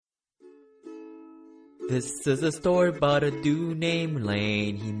This is a story about a dude named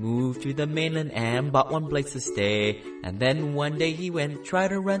Lane. He moved to the mainland and bought one place to stay. And then one day he went,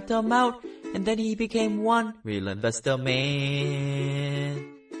 tried to rent them out. And then he became one real investor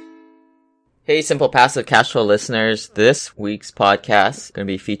man. Hey, Simple Passive Cash Flow listeners. This week's podcast is going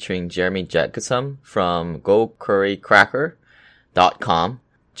to be featuring Jeremy Jacobson from GoCurryCracker.com.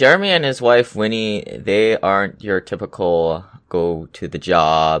 Jeremy and his wife, Winnie, they aren't your typical go to the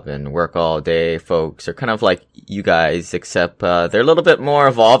job and work all day folks. They're kind of like you guys, except they're a little bit more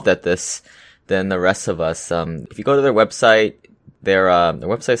evolved at this than the rest of us. If you go to their website, their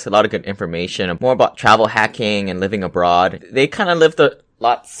website's a lot of good information, more about travel hacking and living abroad. They kind of lived a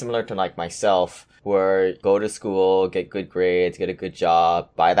lot similar to like myself, where go to school, get good grades, get a good job,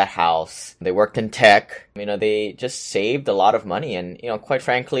 buy the house. They worked in tech. They just saved a lot of money, and, quite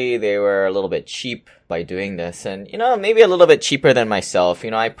frankly, they were a little bit cheap by doing this, and, maybe a little bit cheaper than myself.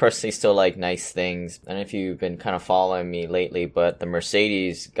 I personally still like nice things. I don't know if you've been kind of following me lately, but the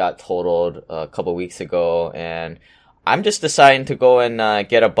Mercedes got totaled a couple weeks ago, and I'm just deciding to go and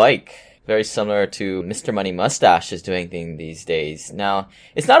get a bike. Very similar to Mr. Money Mustache is doing things these days. Now,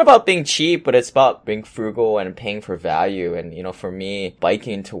 it's not about being cheap, but it's about being frugal and paying for value. And, for me,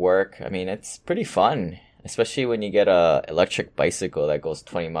 biking to work, it's pretty fun, especially when you get a electric bicycle that goes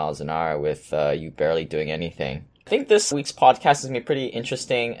 20 miles an hour with you barely doing anything. I think this week's podcast is going to be pretty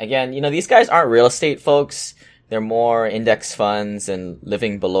interesting. Again, these guys aren't real estate folks. They're more index funds and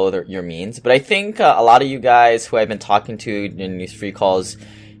living below your means. But I think a lot of you guys who I've been talking to in these free calls,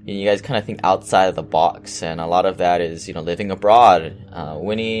 you guys kind of think outside of the box, and a lot of that is, living abroad.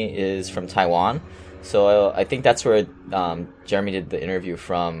 Winnie is from Taiwan, so I think that's where Jeremy did the interview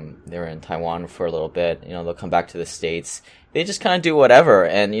from. They were in Taiwan for a little bit. They'll come back to the States. They just kind of do whatever,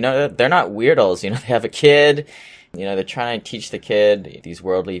 and, they're not weirdos. They have a kid. They're trying to teach the kid these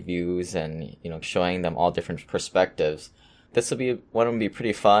worldly views and, showing them all different perspectives. This will be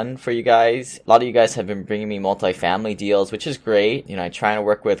pretty fun for you guys. A lot of you guys have been bringing me multifamily deals, which is great. I try to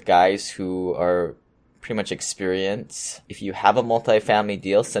work with guys who are pretty much experienced. If you have a multifamily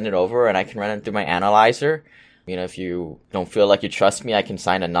deal, send it over and I can run it through my analyzer. If you don't feel like you trust me, I can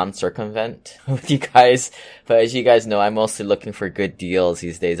sign a non-circumvent with you guys. But as you guys know, I'm mostly looking for good deals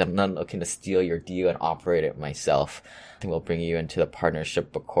these days. I'm not looking to steal your deal and operate it myself. I think we'll bring you into the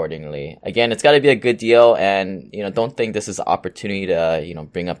partnership accordingly. Again, it's got to be a good deal, and don't think this is an opportunity to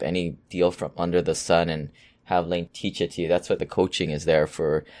bring up any deal from under the sun and have Lane teach it to you. That's what the coaching is there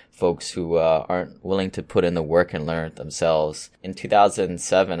for folks who aren't willing to put in the work and learn it themselves. In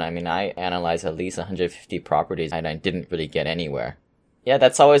 2007, I analyzed at least 150 properties and I didn't really get anywhere. Yeah,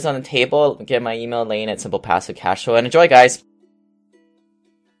 that's always on the table. Get my email, Lane at Simple Passive Cash Flow, and enjoy, guys.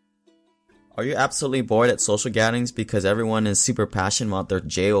 Are you absolutely bored at social gatherings because everyone is super passionate about their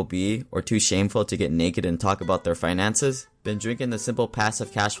job or too shameful to get naked and talk about their finances? Been drinking the Simple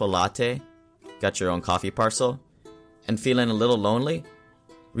Passive Cash Flow latte? Got your own coffee parcel? And feeling a little lonely?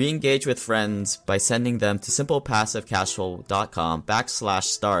 Re-engage with friends by sending them to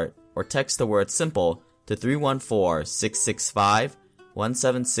simplepassivecashflow.com/start or text the word SIMPLE to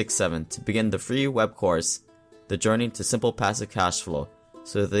 314-665-1767 to begin the free web course, The Journey to Simple Passive Cash Flow,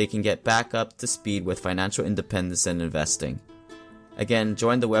 so that they can get back up to speed with financial independence and investing. Again,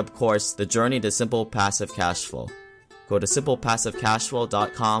 join the web course, The Journey to Simple Passive Cash Flow. Go to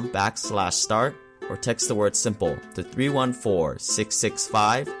simplepassivecashflow.com/start or text the word SIMPLE to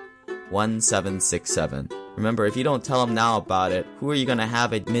 314-665-1767. Remember, if you don't tell them now about it, who are you going to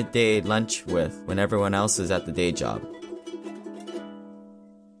have a midday lunch with when everyone else is at the day job?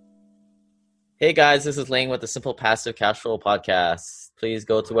 Hey guys, this is Lane with the Simple Passive Cash Flow podcast. Please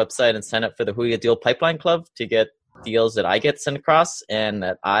go to the website and sign up for the Who You Deal Pipeline Club to get deals that I get sent across and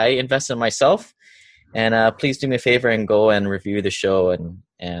that I invest in myself. And please do me a favor and go and review the show and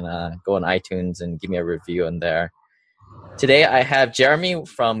go on iTunes and give me a review in there. Today I have Jeremy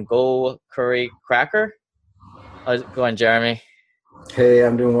from Go Curry Cracker. How's it going, Jeremy? Hey,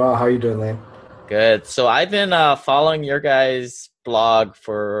 I'm doing well. How are you doing, Lane? Good. So I've been following your guys' blog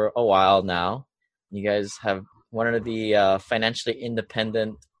for a while now. You guys have one of the financially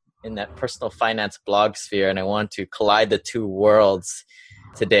independent in that personal finance blog sphere, and I want to collide the two worlds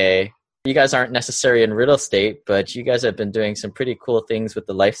today. You guys aren't necessarily in real estate, but you guys have been doing some pretty cool things with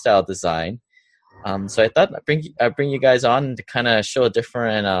the lifestyle design. So I thought I'd bring you guys on to kind of show a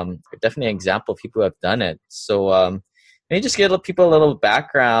different, definitely an example of people who have done it. So maybe just give people a little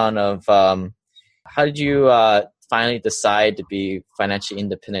background of how did you finally decide to be financially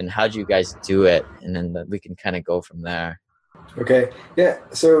independent? How did you guys do it? And then we can kind of go from there. Okay. Yeah.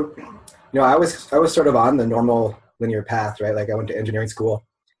 So, I was sort of on the normal linear path, right? Like I went to engineering school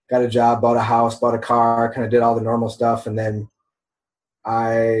got a job, bought a house, bought a car, kind of did all the normal stuff. And then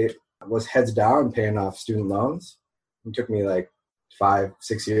I was heads down paying off student loans. It took me like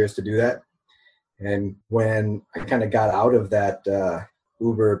 5-6 years to do that. And when I kind of got out of that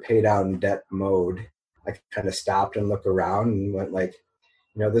Uber pay down debt mode, I kind of stopped and looked around and went like,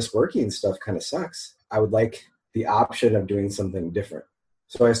 this working stuff kind of sucks. I would like the option of doing something different.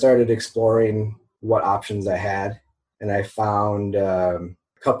 So I started exploring what options I had, and I found a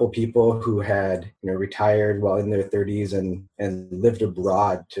couple people who had retired while in their 30s and lived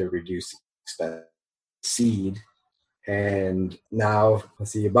abroad to reduce expense. Seed. And now,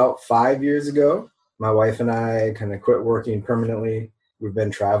 about 5 years ago, my wife and I kind of quit working permanently. We've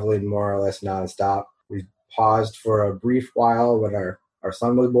been traveling more or less nonstop. We paused for a brief while when our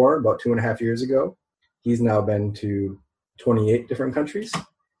son was born about 2.5 years ago. He's now been to 28 different countries.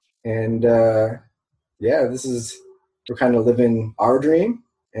 And we're kind of living our dream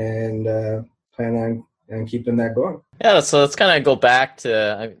and plan on keeping that going. Yeah, so let's kind of go back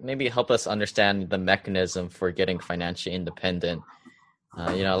to maybe help us understand the mechanism for getting financially independent.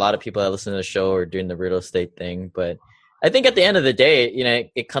 A lot of people that listen to the show are doing the real estate thing, but I think at the end of the day,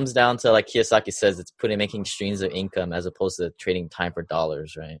 it comes down to, like Kiyosaki says, it's making streams of income as opposed to trading time for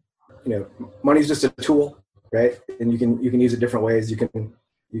dollars, right? Money's just a tool, right? And you can use it different ways. You can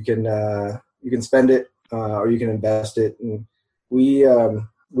spend it or you can invest it. And we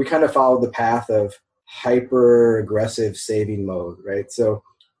kind of follow the path of hyper aggressive saving mode, right? So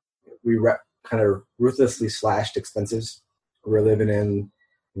we kind of ruthlessly slashed expenses. We're living in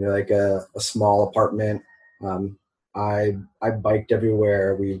like a small apartment. I biked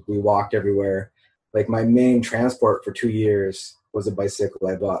everywhere. We walked everywhere. Like my main transport for 2 years was a bicycle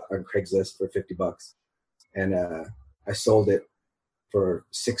I bought on Craigslist for $50, and I sold it for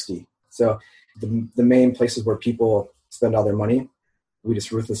 $60. So the main places where people spend all their money, we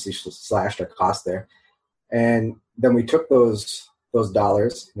just ruthlessly slashed our costs there. And then we took those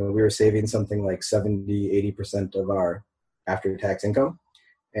dollars, we were saving something like 70-80% of our after-tax income,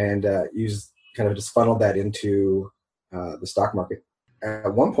 and just funneled that into the stock market.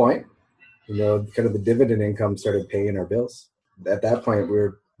 At one point, kind of the dividend income started paying our bills. At that point, we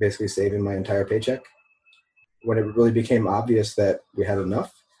were basically saving my entire paycheck. When it really became obvious that we had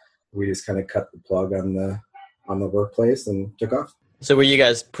enough, we just kind of cut the plug on the workplace and took off. So were you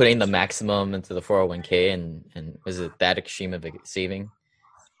guys putting the maximum into the 401k and was it that extreme of a saving?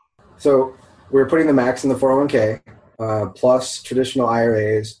 So we were putting the max in the 401k, plus traditional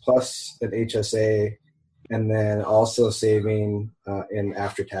IRAs, plus an HSA, and then also saving in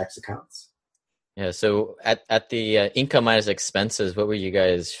after-tax accounts. Yeah. So at the income minus expenses, what were you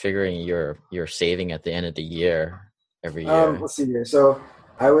guys figuring you're saving at the end of the year every year? Let's see here. So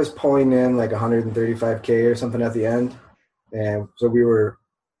I was pulling in like 135k or something at the end. And so we were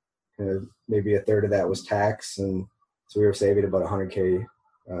maybe a third of that was tax. And so we were saving about 100k,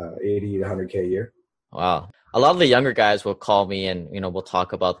 80 to 100k a year. Wow. A lot of the younger guys will call me and, we'll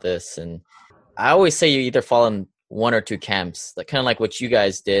talk about this. And I always say you either fall in one or two camps, like kind of like what you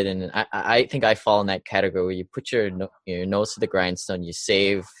guys did. And I think I fall in that category where you put your nose to the grindstone, you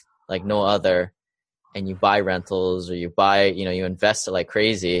save like no other, and you buy rentals or you buy, you invest it like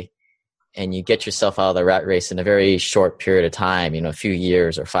crazy, and you get yourself out of the rat race in a very short period of time, a few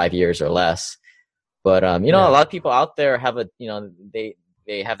years or 5 years or less. But, a lot of people out there have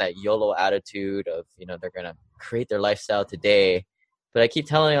they have that YOLO attitude of, they're going to create their lifestyle today. But I keep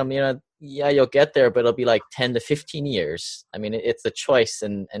telling them, yeah, you'll get there, but it'll be like 10 to 15 years. I mean, it's a choice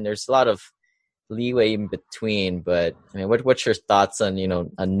and there's a lot of leeway in between. But I mean, what's your thoughts on,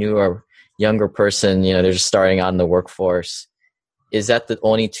 a newer, younger person, they're just starting out in the workforce? Is that the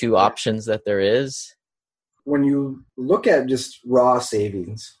only two options that there is? When you look at just raw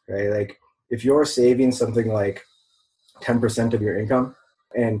savings, right? Like if you're saving something like 10% of your income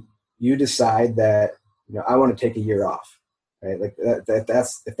and you decide that, I want to take a year off, right? Like if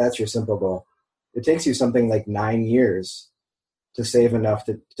that's your simple goal, it takes you something like 9 years to save enough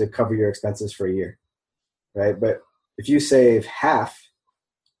to cover your expenses for a year, right? But if you save half,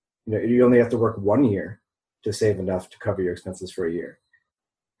 you only have to work 1 year to save enough to cover your expenses for a year,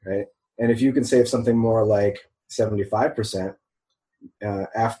 right? And if you can save something more like 75%,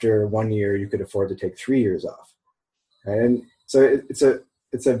 after 1 year, you could afford to take 3 years off, right? And so it's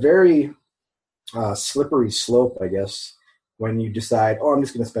a very slippery slope, I guess, when you decide, I'm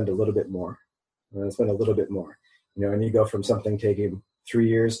just going to spend a little bit more. I'm going to spend a little bit more, and you go from something taking 3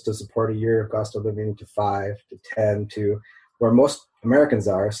 years to support a year of cost of living to 5 to 10 to where most Americans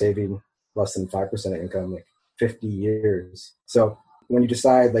are saving less than 5% of income, like 50 years. So when you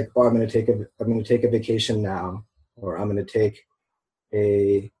decide like, I'm going to take a vacation now, or I'm going to take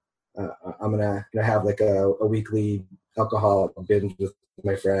a I'm gonna have like a weekly alcohol binge with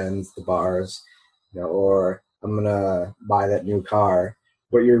my friends, the bars, or I'm gonna buy that new car.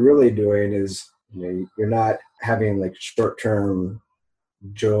 What you're really doing is, you're not having like short-term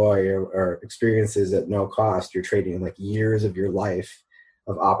joy or experiences at no cost. You're trading like years of your life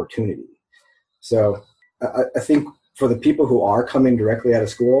of opportunity. So I think for the people who are coming directly out of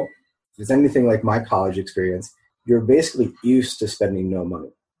school, if it's anything like my college experience, you're basically used to spending no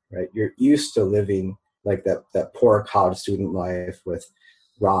money, right? You're used to living like that poor college student life with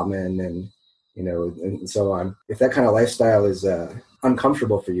ramen and and so on. If that kind of lifestyle is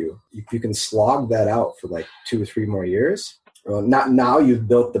uncomfortable for you, you can slog that out for like 2 or 3 more years. Well, not now. You've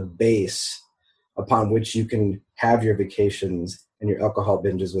built the base upon which you can have your vacations and your alcohol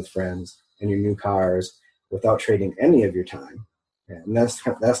binges with friends and your new cars without trading any of your time. And that's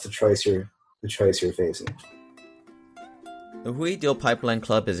the choice you're facing. The Hui Deal Pipeline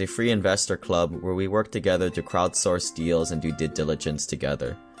Club is a free investor club where we work together to crowdsource deals and do due diligence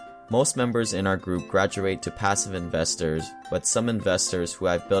together. Most members in our group graduate to passive investors, but some investors who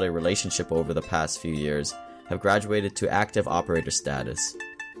I've built a relationship over the past few years have graduated to active operator status.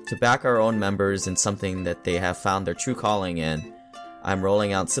 To back our own members in something that they have found their true calling in, I'm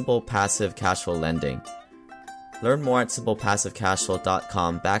rolling out Simple Passive Cashflow Lending. Learn more at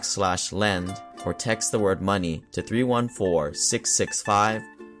simplepassivecashflow.com/lend or text the word money to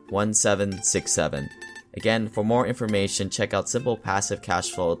 314-665-1767. Again, for more information, check out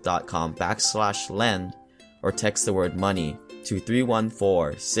simplepassivecashflow.com/lend or text the word money to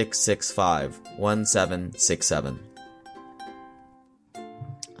 314-665-1767.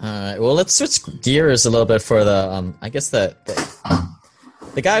 Well, let's switch gears a little bit for the, I guess the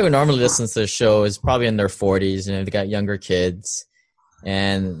guy who normally listens to the show is probably in their 40s, they got younger kids,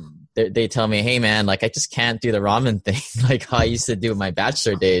 and they tell me, hey man, like I just can't do the ramen thing like how I used to do my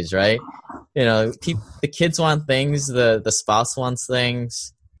bachelor days, right? The kids want things, the spouse wants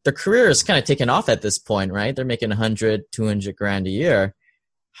things. Their career is kind of taken off at this point, right? They're making 100, 200 grand a year.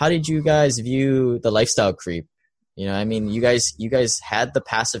 How did you guys view the lifestyle creep? You guys had the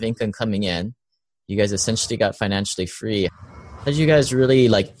passive income coming in. You guys essentially got financially free. How did you guys really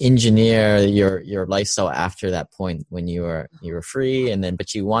like engineer your lifestyle after that point when you were free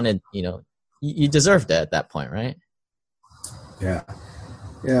but you wanted, you deserved it at that point, right? Yeah.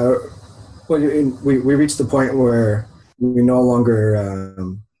 Yeah. Well, we reached the point where we no longer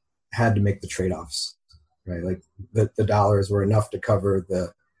had to make the trade-offs, right? Like the dollars were enough to cover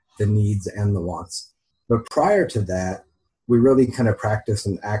the needs and the wants. But prior to that, we really kind of practiced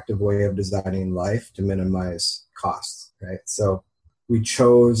an active way of designing life to minimize costs, right? So we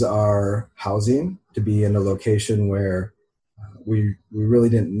chose our housing to be in a location where we really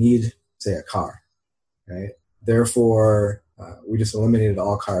didn't need, say, a car, right? Therefore, we just eliminated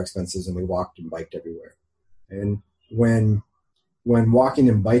all car expenses and we walked and biked everywhere. And when walking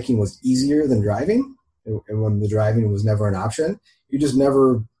and biking was easier than driving, and when the driving was never an option, you just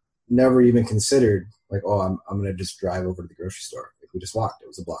never even considered like, oh, I'm going to just drive over to the grocery store. Like we just walked. It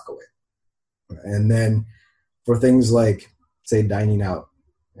was a block away. And then for things like, say, dining out,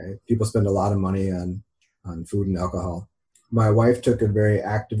 right? People spend a lot of money on food and alcohol. My wife took a very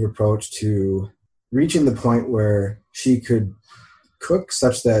active approach to reaching the point where she could cook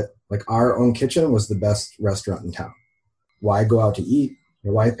such that like our own kitchen was the best restaurant in town. Why go out to eat?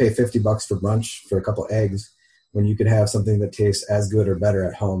 Why pay $50 for brunch for a couple eggs when you could have something that tastes as good or better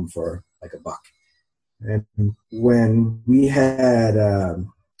at home for like $1? And when we had,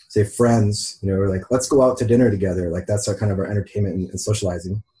 say, friends, we're like, let's go out to dinner together. Like that's our kind of our entertainment and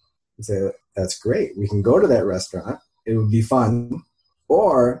socializing. We say, that's great. We can go to that restaurant. It would be fun.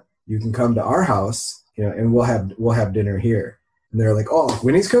 Or you can come to our house, and we'll have dinner here. And they're like, oh,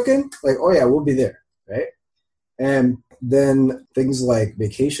 Winnie's cooking? Like, oh yeah, we'll be there, right? And then things like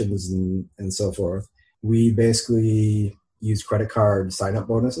vacations and so forth, we basically use credit card sign-up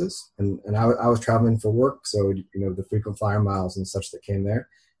bonuses. And I was traveling for work, so, the frequent flyer miles and such that came there,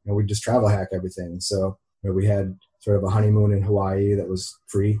 and we just travel hack everything. So we had sort of a honeymoon in Hawaii that was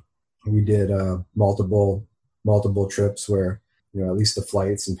free. We did multiple trips where, at least the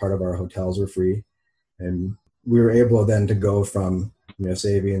flights and part of our hotels were free. And we were able then to go from,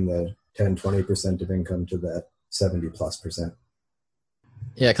 saving the 10, 20% of income to that 70+%.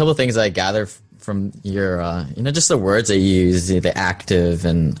 Yeah, a couple of things I gather from your, just the words that you use, the active,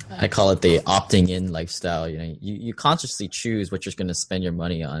 and I call it the opting in lifestyle. You consciously choose what you're going to spend your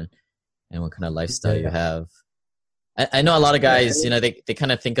money on and what kind of lifestyle you have. I know a lot of guys, they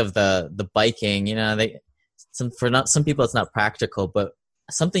kind of think of the biking, some people it's not practical, but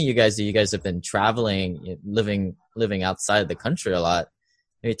something you guys do, you guys have been traveling, living outside the country a lot.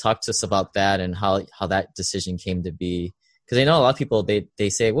 maybe talk to us about that and how that decision came to be. Because I know a lot of people, they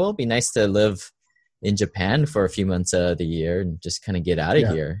say, well, it'd be nice to live in Japan for a few months of the year and just kind of get out of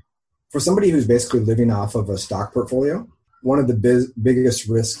here. For somebody who's basically living off of a stock portfolio, one of the biggest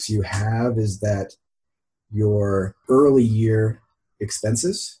risks you have is that your early year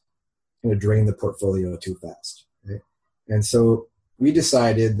expenses going to drain the portfolio too fast. Right? And so we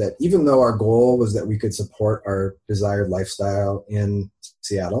decided that even though our goal was that we could support our desired lifestyle in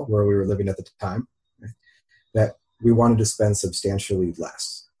Seattle, where we were living at the time, right, that we wanted to spend substantially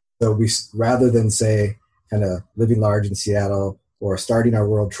less. So we, rather than say kind of living large in Seattle or starting our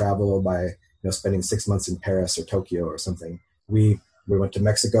world travel by spending 6 months in Paris or Tokyo or something, we went to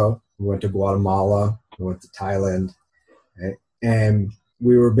Mexico, we went to Guatemala, we went to Thailand, right? And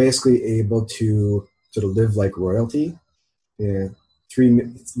we were basically able to sort of live like royalty.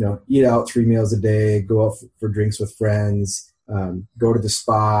 Eat out 3 meals a day, go out for drinks with friends, go to the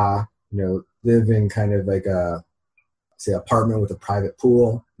spa, live in kind of like a, say, apartment with a private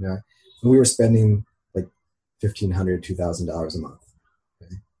pool. And we were spending like $1,500, $2,000 a month.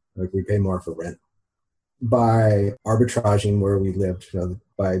 Okay? Like we pay more for rent. By arbitraging where we lived,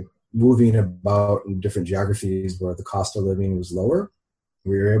 by moving about in different geographies where the cost of living was lower,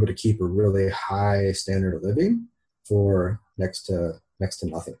 we were able to keep a really high standard of living for next to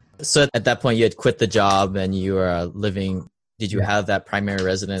nothing. So at that point, you had quit the job and you were living. Did you have that primary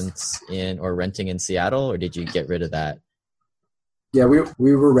residence in or renting in Seattle, or did you get rid of that? Yeah,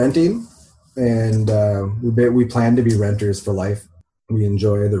 we were renting, and we planned to be renters for life. We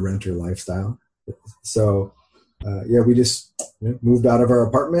enjoy the renter lifestyle. So, we just moved out of our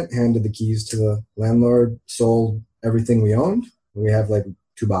apartment, handed the keys to the landlord, sold everything we owned. We have like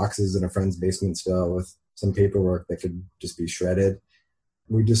 2 boxes in a friend's basement still with some paperwork that could just be shredded.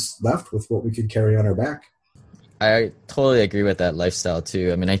 We just left with what we could carry on our back. I totally agree with that lifestyle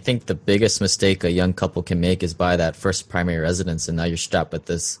too. I mean, I think the biggest mistake a young couple can make is buy that first primary residence, and now you're strapped with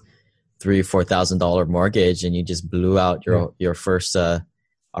this $3,000-$4,000 mortgage, and you just blew out your first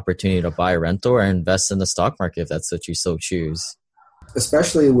opportunity to buy a rental or invest in the stock market if that's what you so choose.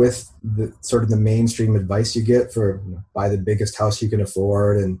 Especially with the sort of the mainstream advice you get for buy the biggest house you can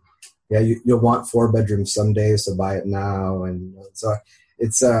afford, and you'll want 4 bedrooms someday, so buy it now. And so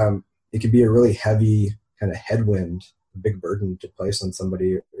it can be a really heavy kind of headwind, a big burden to place on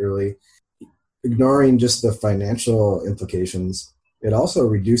somebody early. Ignoring just the financial implications, it also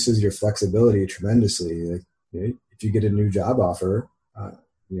reduces your flexibility tremendously. Like, if you get a new job offer,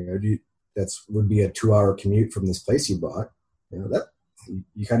 that would be a 2-hour commute from this place you bought. That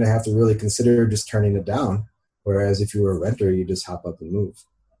you kind of have to really consider just turning it down. Whereas if you were a renter, you just hop up and move.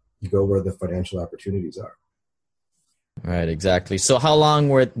 You go where the financial opportunities are. Right, exactly. So how long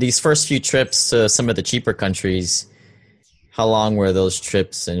were these first few trips to some of the cheaper countries? How long were those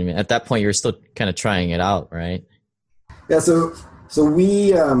trips? And I mean, at that point, you were still kind of trying it out, right? Yeah. So we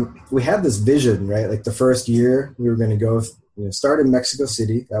had this vision, right? Like the first year, we were going to go, start in Mexico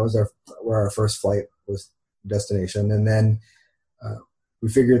City. That was where our first flight was destination, and then we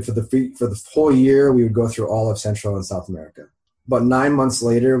figured for the whole year we would go through all of Central and South America. But 9 months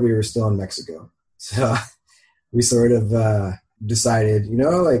later, we were still in Mexico. So we sort of decided,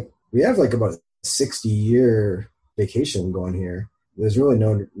 we have like about a 60-year vacation going here. There's really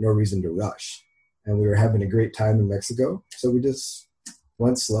no reason to rush. And we were having a great time in Mexico, so we just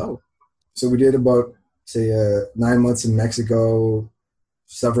went slow. So we did about, say, 9 months in Mexico,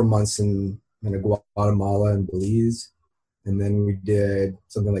 several months in Guatemala and Belize. And then we did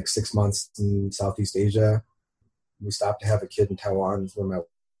something like 6 months in Southeast Asia. We stopped to have a kid in Taiwan, where my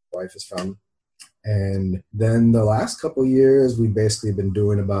wife is from. And then the last couple of years, we've basically been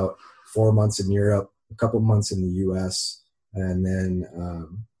doing about 4 months in Europe, a couple months in the U.S., and then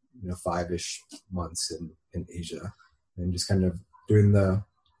 5-ish months in Asia, and just kind of doing the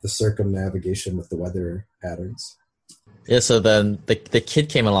circumnavigation with the weather patterns. Yeah. So then the kid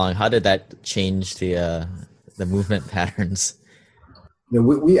came along. How did that change the movement patterns?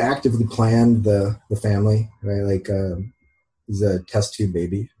 We actively planned the family, right? Like he's a test tube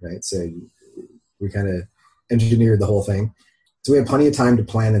baby, right? So we kind of engineered the whole thing. So we had plenty of time to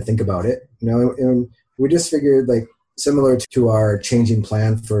plan and think about it, and we just figured, like, similar to our changing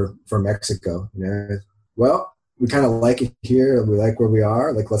plan for Mexico, well, we kind of like it here. We like where we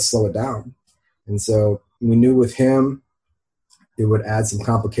are. Like, let's slow it down. And so we knew with him, it would add some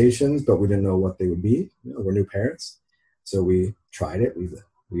complications, but we didn't know what they would be. We're new parents. So we tried it.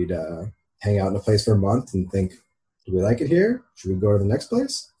 We'd hang out in a place for a month and think, do we like it here? Should we go to the next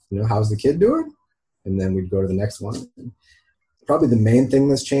place? How's the kid doing? And then we'd go to the next one. And probably the main thing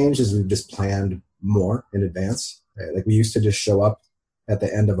that's changed is we've just planned more in advance. Right? Like, we used to just show up at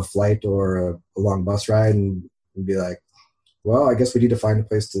the end of a flight or a long bus ride and be like, well, I guess we need to find a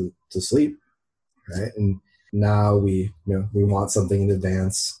place to sleep, right? And now we want something in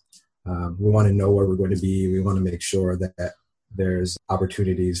advance. We want to know where we're going to be. We want to make sure that there's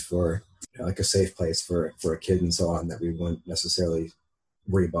opportunities for like a safe place for a kid and so on that we wouldn't necessarily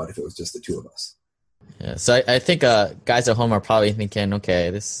worry about if it was just the two of us. Yeah, so I think guys at home are probably thinking,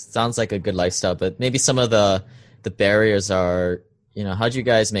 okay, this sounds like a good lifestyle, but maybe some of the barriers are, how do you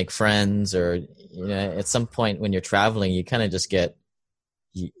guys make friends? Or, at some point when you're traveling, you kind of just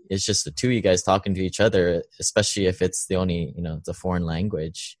it's just the two of you guys talking to each other, especially if it's the only, it's a foreign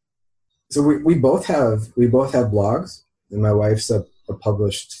language. So we both have blogs, and my wife's a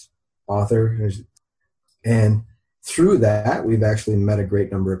published author, and through that we've actually met a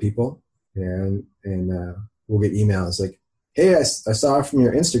great number of people, and we'll get emails like, hey, I saw from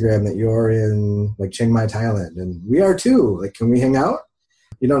your Instagram that you're in like Chiang Mai, Thailand, and we are too. Like, can we hang out?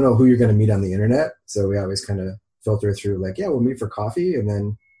 You don't know who you're going to meet on the internet, so we always kind of filter through like, yeah, we'll meet for coffee, and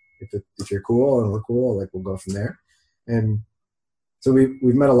then if you're cool and we're cool, like we'll go from there. And so we've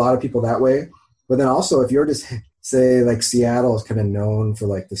met a lot of people that way. But then also, if you're just say like Seattle is kind of known for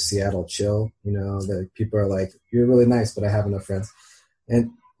like the Seattle chill, the people are like, you're really nice, but I have enough friends,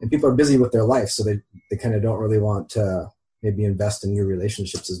 and people are busy with their life, so they kind of don't really want to maybe invest in new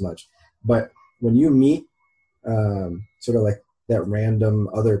relationships as much. But when you meet sort of like that random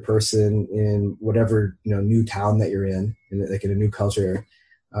other person in whatever new town that you're in like in a new culture,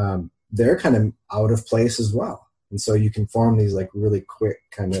 they're kind of out of place as well. And so you can form these like really quick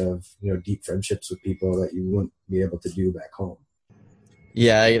kind of, deep friendships with people that you wouldn't be able to do back home.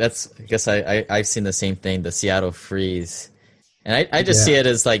 Yeah, I guess I've seen the same thing, the Seattle freeze. And I just see it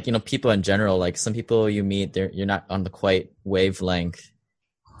as like, people in general, like some people you meet, you're not on the quite wavelength.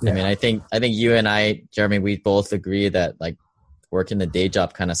 Yeah. I mean, I think you and I, Jeremy, we both agree that like working the day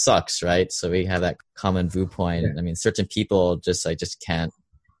job kind of sucks, right? So we have that common viewpoint. Yeah. I mean, certain people just can't.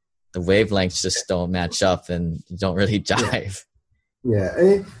 The wavelengths just don't match up and you don't really jive.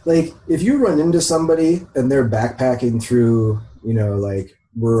 Yeah. Like if you run into somebody and they're backpacking through, like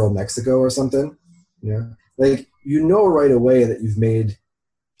rural Mexico or something, like, right away that you've made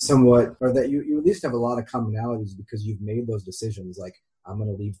somewhat, or that you at least have a lot of commonalities because you've made those decisions. Like, I'm going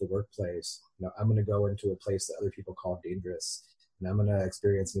to leave the workplace. I'm going to go into a place that other people call dangerous, and I'm going to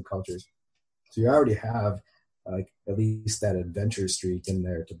experience new cultures. So you already have like at least that adventure streak in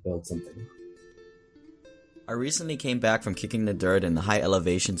there to build something. I recently came back from kicking the dirt in the high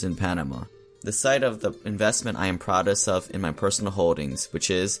elevations in Panama, the site of the investment I am proudest of in my personal holdings,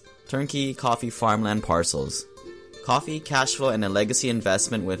 which is turnkey coffee farmland parcels. Coffee, cash flow, and a legacy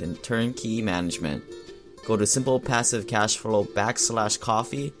investment with turnkey management. Go to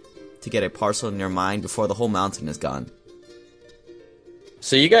simplepassivecashflow.com/coffee to get a parcel in your mind before the whole mountain is gone.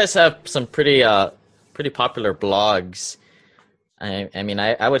 So you guys have some pretty popular blogs. I mean,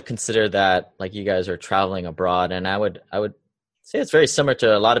 I would consider that like you guys are traveling abroad, and I would say it's very similar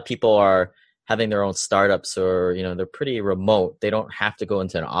to a lot of people are having their own startups, or they're pretty remote. They don't have to go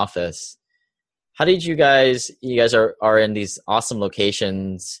into an office. How did you guys are in these awesome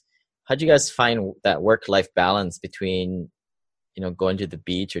locations. How did you guys find that work-life balance between, going to the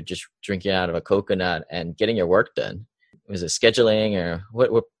beach or just drinking out of a coconut and getting your work done? Was it scheduling, or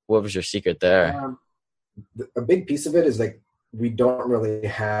what was your secret there? A big piece of it is like, we don't really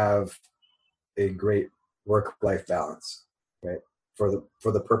have a great work-life balance, right? For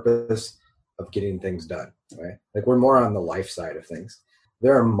the purpose of getting things done, right? Like, we're more on the life side of things.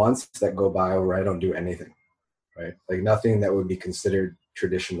 There are months that go by where I don't do anything, right? Like nothing that would be considered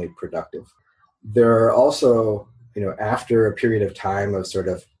traditionally productive. There are also, after a period of time of sort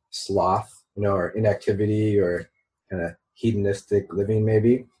of sloth, or inactivity or kind of hedonistic living,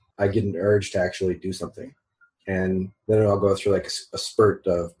 maybe, I get an urge to actually do something. And then I'll go through like a spurt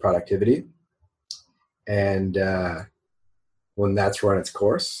of productivity. And when that's run its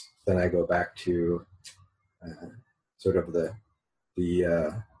course, then I go back to sort of the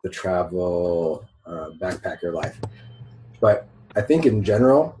travel backpacker life. But I think in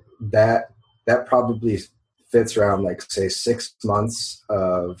general that probably fits around like, say, 6 months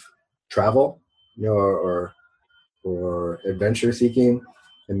of travel, or adventure seeking,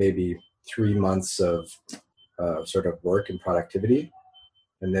 and maybe 3 months of sort of work and productivity,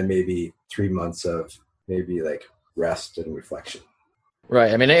 and then maybe 3 months of maybe like rest and reflection.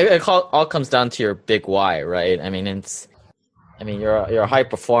 Right. I mean, it all comes down to your big why, right? I mean, you're a high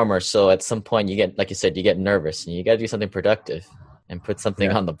performer, so at some point you get, like you said, you get nervous, and you got to do something productive and put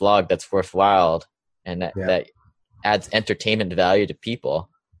something on the blog that's worthwhile, and that adds entertainment value to people.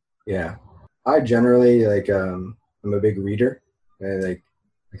 Yeah, I generally like I'm a big reader, and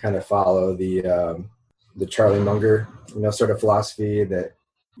I kind of follow the Charlie Munger, sort of philosophy that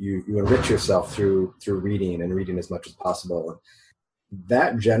you enrich yourself through reading and reading as much as possible.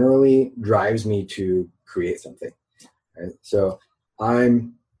 That generally drives me to create something. Right? So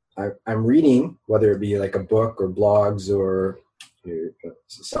I'm reading, whether it be like a book or blogs or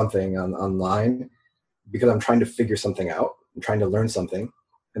something online, because I'm trying to figure something out. I'm trying to learn something,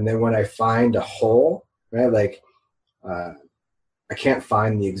 and then when I find a hole, right, like I can't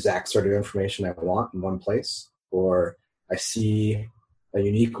find the exact sort of information I want in one place, or I see a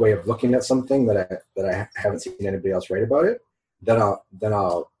unique way of looking at something that I haven't seen anybody else write about it, then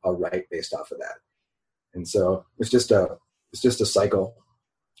I'll write based off of that. And so it's just a cycle.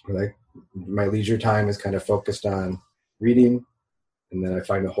 Like my leisure time is kind of focused on reading, and then I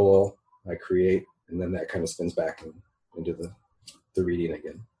find a hole, I create, and then that kind of spins back into the reading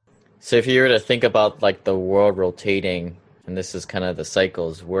again. So if you were to think about like the world rotating, and this is kind of the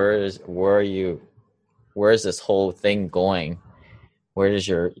cycles, where is this whole thing going? Where is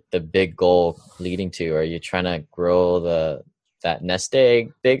the big goal leading to? Are you trying to grow that nest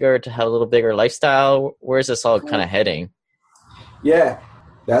egg bigger to have a little bigger lifestyle? Where is this all kind of heading? Yeah,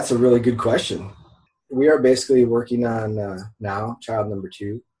 that's a really good question. We are basically working on now child number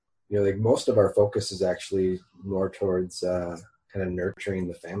 2. Like most of our focus is actually more towards kind of nurturing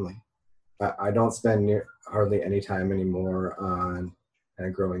the family. I don't spend hardly any time anymore on kind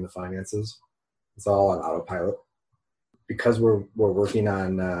of growing the finances. It's all on autopilot. Because we're working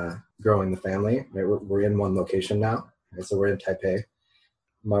on growing the family, right? We're in one location now, right? So we're in Taipei.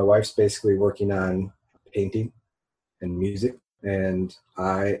 My wife's basically working on painting and music, and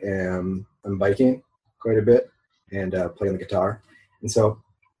I'm biking quite a bit and playing the guitar. And so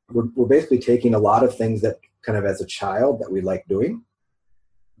we're basically taking a lot of things that kind of as a child that we like doing,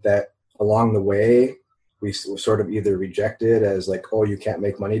 that along the way we sort of either rejected as like, oh, you can't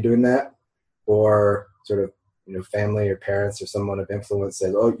make money doing that, or sort of family or parents or someone of influence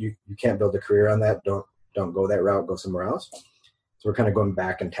says, oh, you can't build a career on that. Don't go that route. Go somewhere else. So we're kind of going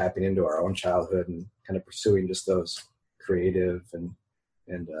back and tapping into our own childhood and kind of pursuing just those creative and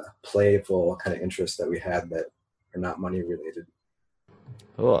playful kind of interests that we had that are not money related.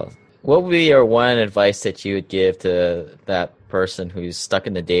 Cool. What would be your one advice that you would give to that person who's stuck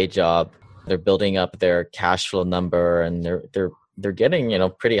in the day job? They're building up their cash flow number, and they're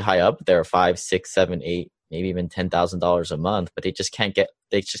getting pretty high up there, 5, 6, 7, 8, maybe even $10,000 a month, but they just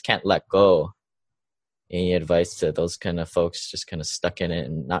can't let go. Any advice to those kind of folks just kind of stuck in it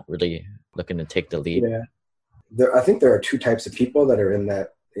and not really looking to take the lead? Yeah, I think there are 2 types of people that are in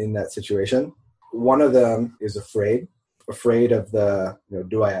that situation. One of them is afraid of the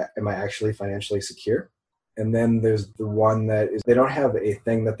am I actually financially secure? And then there's the one that is, they don't have a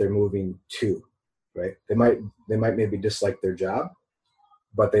thing that they're moving to, right? They might maybe dislike their job,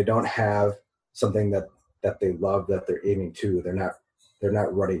 but they don't have something that they love that they're aiming to. They're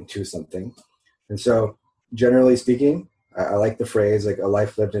not running to something. And so generally speaking, I like the phrase, like, a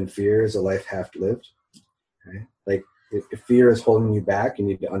life lived in fear is a life half lived. Okay? Like if fear is holding you back, you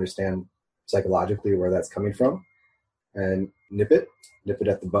need to understand psychologically where that's coming from and nip it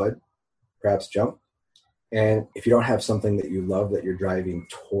at the bud, perhaps jump. And if you don't have something that you love that you're driving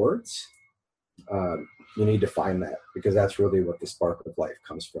towards, you need to find that, because that's really what the spark of life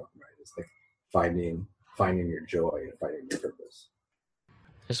comes from, right? It's like finding your joy and finding your purpose.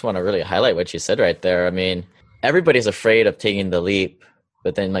 I just want to really highlight what you said right there. I mean, everybody's afraid of taking the leap,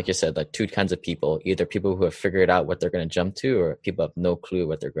 but then, like you said, like 2 kinds of people: either people who have figured out what they're going to jump to, or people have no clue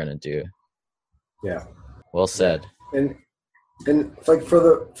what they're going to do. Yeah. Well said. And like for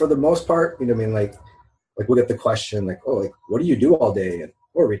the most part, like we'll get the question like, oh, like, what do you do all day?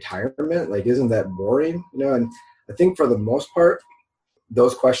 Or retirement, like, isn't that boring? And I think for the most part,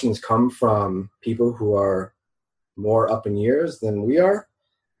 those questions come from people who are more up in years than we are.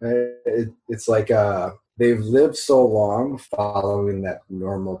 It's like they've lived so long following that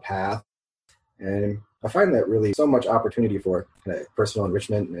normal path, and I find that really so much opportunity for personal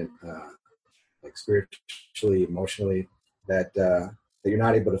enrichment and like spiritually, emotionally, that you're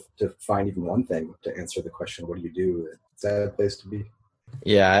not able to find even one thing to answer the question, what do you do? It's a sad place to be.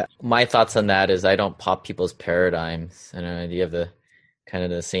 Yeah, my thoughts on that is I don't pop people's paradigms. And you have the kind of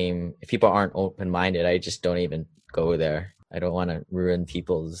the same. If people aren't open-minded, I just don't even go there. I don't want to ruin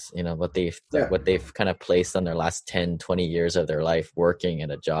people's, what they've kind of placed on their last 10, 20 years of their life working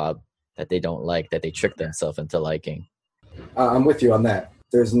at a job that they don't like, that they trick themselves into liking. I'm with you on that.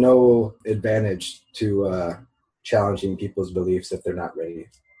 There's no advantage to challenging people's beliefs if they're not ready.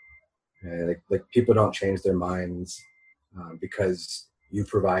 Like people don't change their minds because you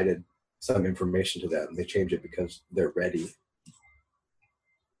provided some information to them. They change it because they're ready.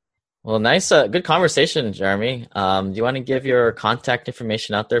 Well, nice, good conversation, Jeremy. Do you want to give your contact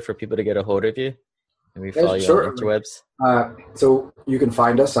information out there for people to get a hold of you? Maybe follow you on interwebs. So you can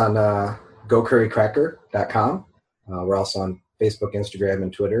find us on gocurrycracker.com. We're also on Facebook, Instagram,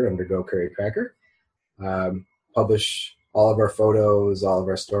 and Twitter under Go Curry Cracker. Publish all of our photos, all of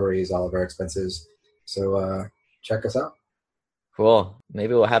our stories, all of our expenses. So check us out. Cool.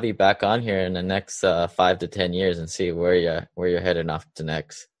 Maybe we'll have you back on here in the next 5 to 10 years and see where you're heading off to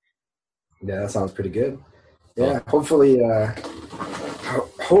next. Yeah, that sounds pretty good. Yeah, hopefully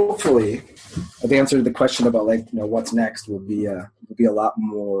I've answered the question about what's next will be a lot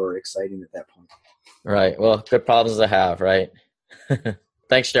more exciting at that point. Right. Well, good problems to have, right?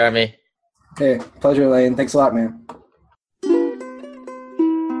 Thanks, Jeremy. Hey, pleasure, Lane. Thanks a lot, man.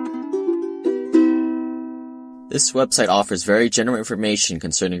 This website offers very general information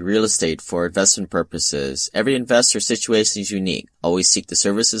concerning real estate for investment purposes. Every investor's situation is unique. Always seek the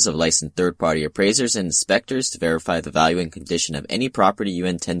services of licensed third-party appraisers and inspectors to verify the value and condition of any property you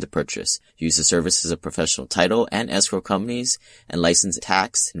intend to purchase. Use the services of professional title and escrow companies and licensed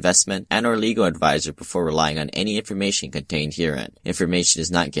tax, investment, and or legal advisor before relying on any information contained herein. Information is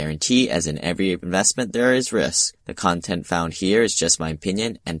not guaranteed, as in every investment there is risk. The content found here is just my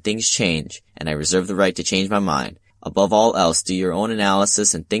opinion, and things change, and I reserve the right to change my mind. Above all else, do your own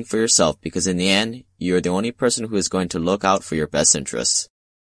analysis and think for yourself, because in the end, you are the only person who is going to look out for your best interests.